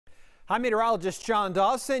Hi, meteorologist John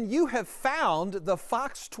Dawson. You have found the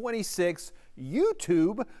Fox 26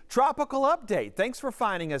 YouTube tropical update. Thanks for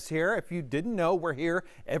finding us here. If you didn't know, we're here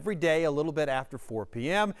every day a little bit after 4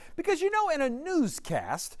 p.m. because, you know, in a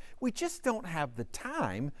newscast, we just don't have the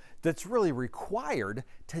time that's really required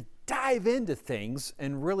to dive into things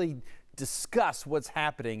and really discuss what's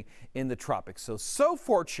happening in the tropics. So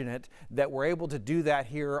fortunate that we're able to do that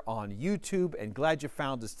here on YouTube, and glad you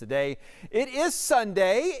found us today. It is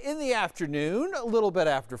Sunday in the afternoon, a little bit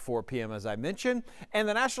after 4 p.m. as I mentioned, and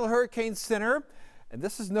the National Hurricane Center, and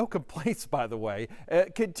this is no complaints by the way,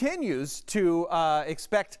 continues to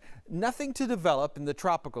expect nothing to develop in the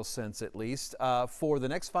tropical sense, at least, for the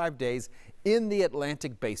next 5 days in the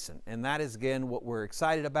Atlantic Basin. And that is, again, what we're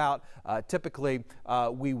excited about. Typically,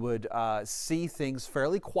 we would see things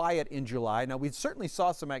fairly quiet in July. Now, we certainly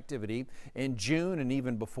saw some activity in June, and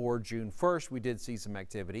even before June 1st, we did see some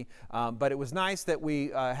activity. But it was nice that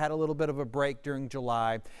we had a little bit of a break during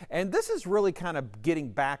July. And this is really kind of getting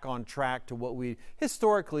back on track to what we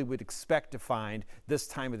historically would expect to find this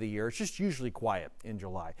time of the year. It's just usually quiet in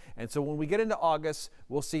July. And so when we get into August,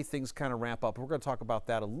 we'll see things kind of ramp up. We're going to talk about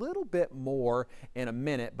that a little bit more in a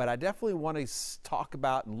minute, but I definitely want to talk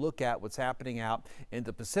about and look at what's happening out in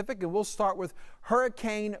the Pacific. And we'll start with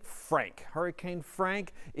Hurricane Frank. Hurricane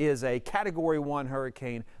Frank is a Category 1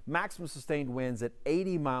 hurricane, maximum sustained winds at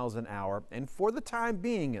 80 miles an hour, and for the time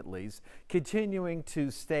being at least, continuing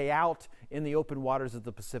to stay out in the open waters of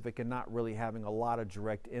the Pacific and not really having a lot of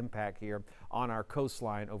direct impact here on our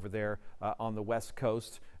coastline over there on the west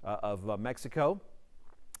coast of Mexico.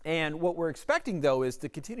 And what we're expecting, though, is to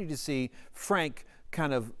continue to see Frank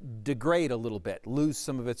kind of degrade a little bit, lose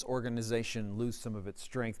some of its organization, lose some of its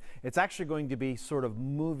strength. It's actually going to be sort of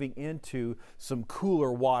moving into some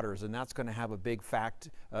cooler waters, and that's going to have a big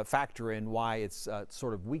factor in why it's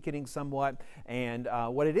sort of weakening somewhat. And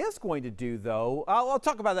what it is going to do, though, I'll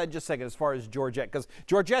talk about that in just a second as far as Georgette, because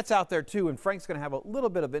Georgette's out there too, and Frank's going to have a little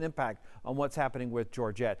bit of an impact on what's happening with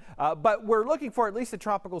Georgette. But we're looking for at least a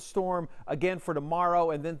tropical storm again for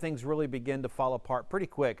tomorrow, and then things really begin to fall apart pretty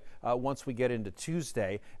quick once we get into Tuesday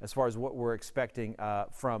as far as what we're expecting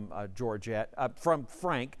from Georgette, from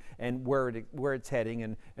Frank, and where it's heading,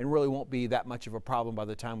 and really won't be that much of a problem by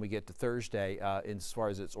the time we get to Thursday as far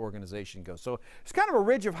as its organization goes. So it's kind of a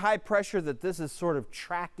ridge of high pressure that this is sort of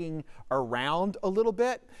tracking around a little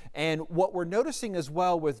bit. And what we're noticing as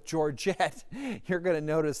well with Georgette, you're going to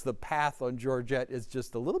notice the path on Georgette is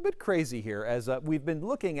just a little bit crazy here, as we've been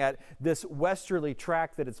looking at this westerly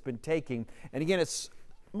track that it's been taking. And again, it's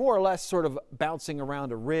more or less sort of bouncing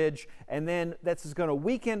around a ridge, and then that's going to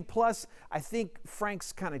weaken. Plus, I think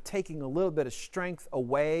Frank's kind of taking a little bit of strength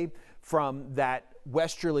away from that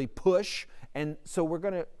westerly push, and so we're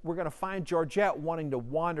going to find Georgette wanting to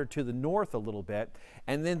wander to the north a little bit,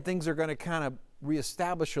 and then things are going to kind of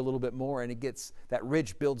reestablish a little bit more, and that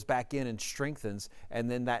ridge builds back in and strengthens, and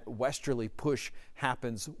then that westerly push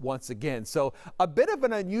happens once again. So a bit of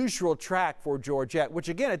an unusual track for Georgette, which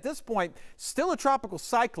again at this point still a tropical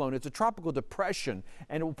cyclone. It's a tropical depression,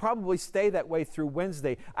 and it will probably stay that way through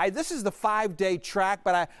Wednesday. This is the 5-day track,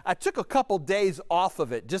 but I took a couple days off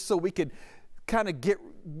of it just so we could kind of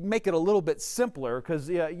make it a little bit simpler, because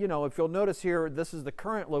you know, if you'll notice here, this is the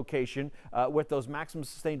current location with those maximum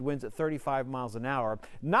sustained winds at 35 miles an hour.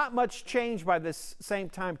 Not much change by this same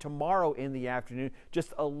time tomorrow in the afternoon,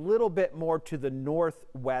 just a little bit more to the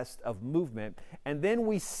northwest of movement, and then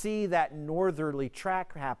we see that northerly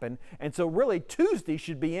track happen. And so really Tuesday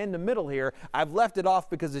should be in the middle here. I've left it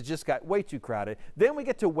off because it just got way too crowded. Then we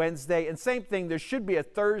get to Wednesday, and same thing, there should be a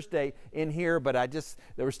Thursday in here, but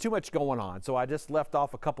there was too much going on, so I just left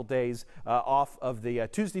off a couple days off of the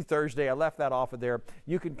Tuesday, Thursday. I left that off of there.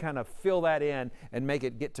 You can kind of fill that in and make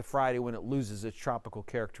it get to Friday when it loses its tropical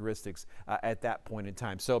characteristics at that point in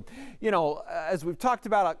time. So, you know, as we've talked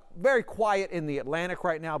about, very quiet in the Atlantic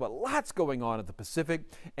right now, but lots going on in the Pacific.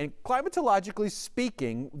 And climatologically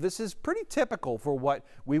speaking, this is pretty typical for what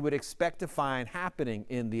we would expect to find happening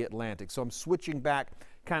in the Atlantic. So I'm switching back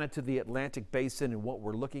kind of to the Atlantic Basin and what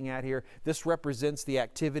we're looking at here. This represents the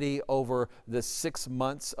activity over the 6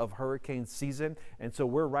 months of hurricane season. And so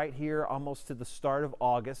we're right here almost to the start of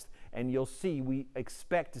August, and you'll see we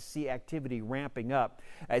expect to see activity ramping up.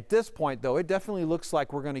 At this point, though, it definitely looks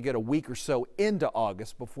like we're going to get a week or so into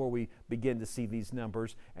August before we begin to see these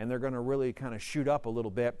numbers, and they're going to really kind of shoot up a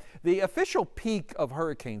little bit. The official peak of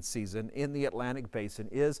hurricane season in the Atlantic Basin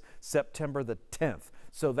is September the 10th.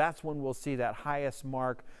 So that's when we'll see that highest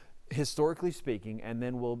mark historically speaking, and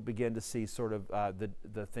then we'll begin to see sort of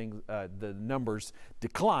the numbers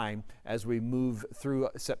decline as we move through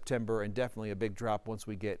September, and definitely a big drop once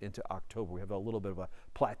we get into October. We have a little bit of a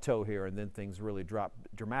plateau here, and then things really drop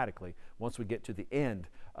dramatically once we get to the end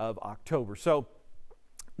of October. So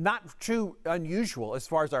not too unusual as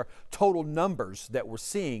far as our total numbers that we're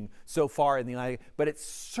seeing so far in the United States, but it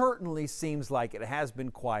certainly seems like it has been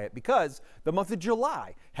quiet because the month of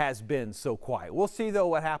July has been so quiet. We'll see, though,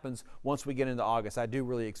 what happens once we get into August. I do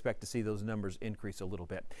really expect to see those numbers increase a little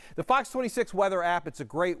bit. The Fox 26 weather app, it's a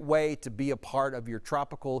great way to be a part of your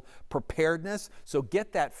tropical preparedness. So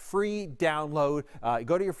get that free download.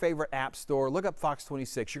 Go to your favorite app store, look up Fox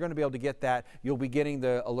 26. You're going to be able to get that. You'll be getting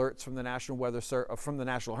the alerts from the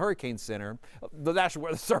National Hurricane Center. The National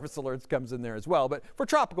Weather Service alerts comes in there as well, but for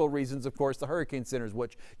tropical reasons, of course, the Hurricane Center is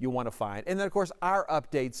what you want to find. And then, of course, our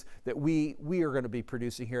updates that we are going to be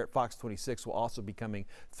producing here at Fox 26 will also be coming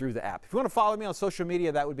through the app. If you want to follow me on social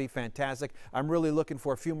media, that would be fantastic. I'm really looking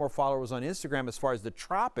for a few more followers on Instagram as far as the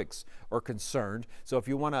tropics are concerned. So if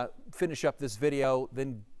you want to finish up this video,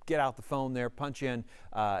 then get out the phone there, punch in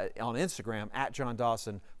on Instagram at John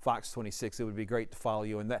Dawson Fox 26. It would be great to follow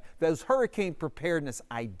you, and those hurricane preparedness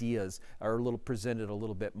ideas are presented a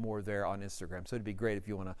little bit more there on Instagram. So it'd be great if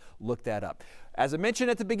you want to look that up. As I mentioned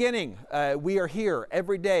at the beginning, we are here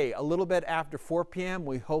every day a little bit after 4 p.m.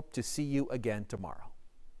 We hope to see you again tomorrow.